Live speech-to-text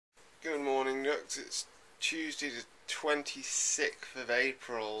Ducks, it's Tuesday the 26th of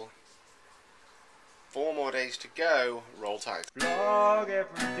April. 4 more days to go. Roll Tide. Vlog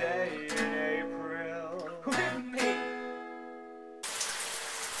every day in April with me.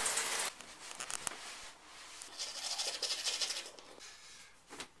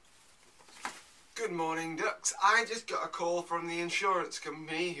 Good morning, Ducks. I just got a call from the insurance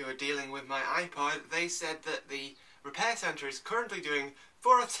company who are dealing with my iPod. They said that the repair centre is currently doing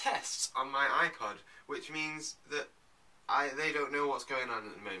 4 tests on my iPod, which means that they don't know what's going on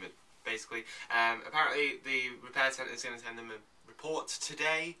at the moment, basically. Apparently the repair centre is going to send them a report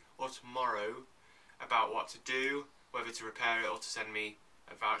today or tomorrow about what to do, whether to repair it or to send me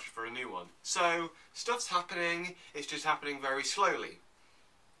a voucher for a new one. So, stuff's happening, it's just happening very slowly.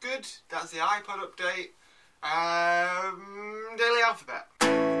 Good, that's the iPod update. Daily Alphabet.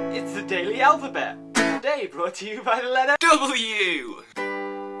 It's the Daily Alphabet. Today brought to you by the letter W!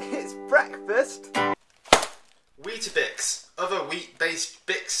 It's breakfast. Weetabix. Other wheat-based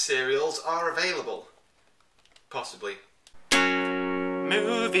Bix cereals are available. Possibly.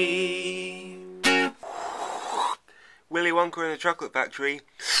 Movie. Willy Wonka in a Chocolate Factory.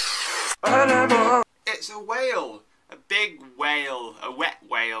 Animal. It's a whale. A big whale. A wet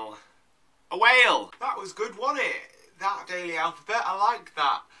whale. A whale! That was good, wasn't it? That Daily Alphabet, I like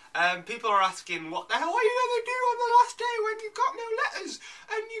that. People are asking, what the hell are you going to do on the last day when you've got no letters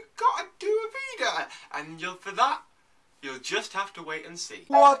and you've got to do a VEDA? And for that, you'll just have to wait and see.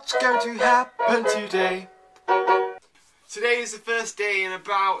 What's going to happen today? Today is the first day in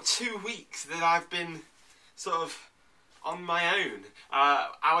about 2 weeks that I've been sort of on my own.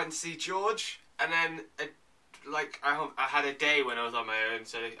 I went to see George, and then I had a day when I was on my own,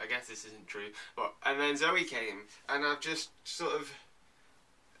 so I guess this isn't true. And then Zoe came, and I've just sort of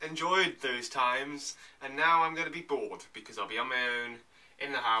enjoyed those times, and now I'm going to be bored because I'll be on my own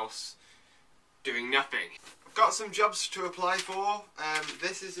in the house doing nothing. I've got some jobs to apply for.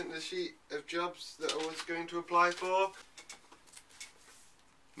 This isn't the sheet of jobs that I was going to apply for.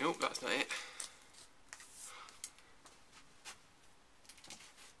 Nope, that's not it.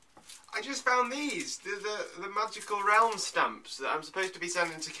 I just found these, the Magical Realm stamps that I'm supposed to be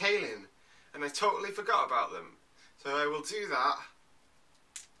sending to Kaylin, and I totally forgot about them. So I will do that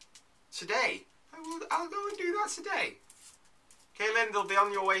today. I'll go and do that today. Kaylin, they'll be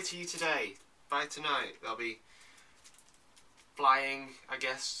on your way to you today. By tonight, they'll be flying, I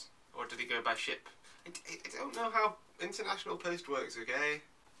guess, or do they go by ship? I don't know how international post works, okay?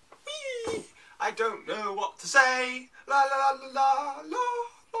 Whee! I don't know what to say. La la la la la.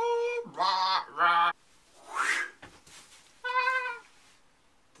 Rah, rah.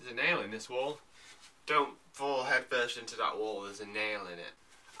 There's a nail in this wall. Don't fall headfirst into that wall, there's a nail in it.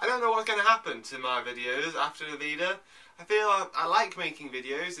 I don't know what's going to happen to my videos after the VEDA. I feel I like making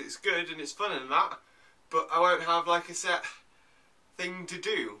videos, it's good and it's fun and that, but I won't have like a set thing to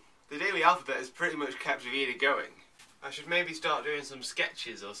do. The Daily Alphabet has pretty much kept VEDA going. I should maybe start doing some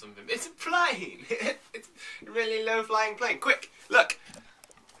sketches or something. It's a plane! It's a really low flying plane. Quick, look!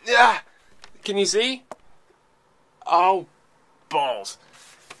 Yeah, can you see? Oh, balls.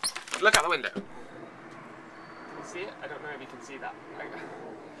 Look out the window. Can you see it? I don't know if you can see that.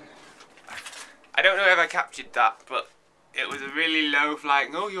 I don't know if I captured that, but it was a really low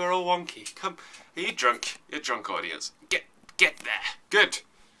flying... Oh, you're all wonky. Come. Are you drunk? You're drunk, audience. Get there. Good.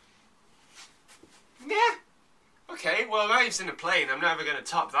 Yeah. Okay, well, now you've seen a plane. I'm never going to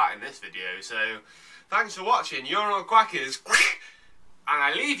top that in this video, so thanks for watching. You're all quackers. And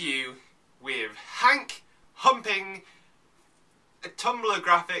I leave you with Hank humping a Tumblr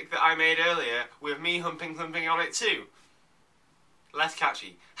graphic that I made earlier with me humping something on it too. Less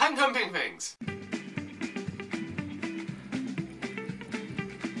catchy. Hank humping things!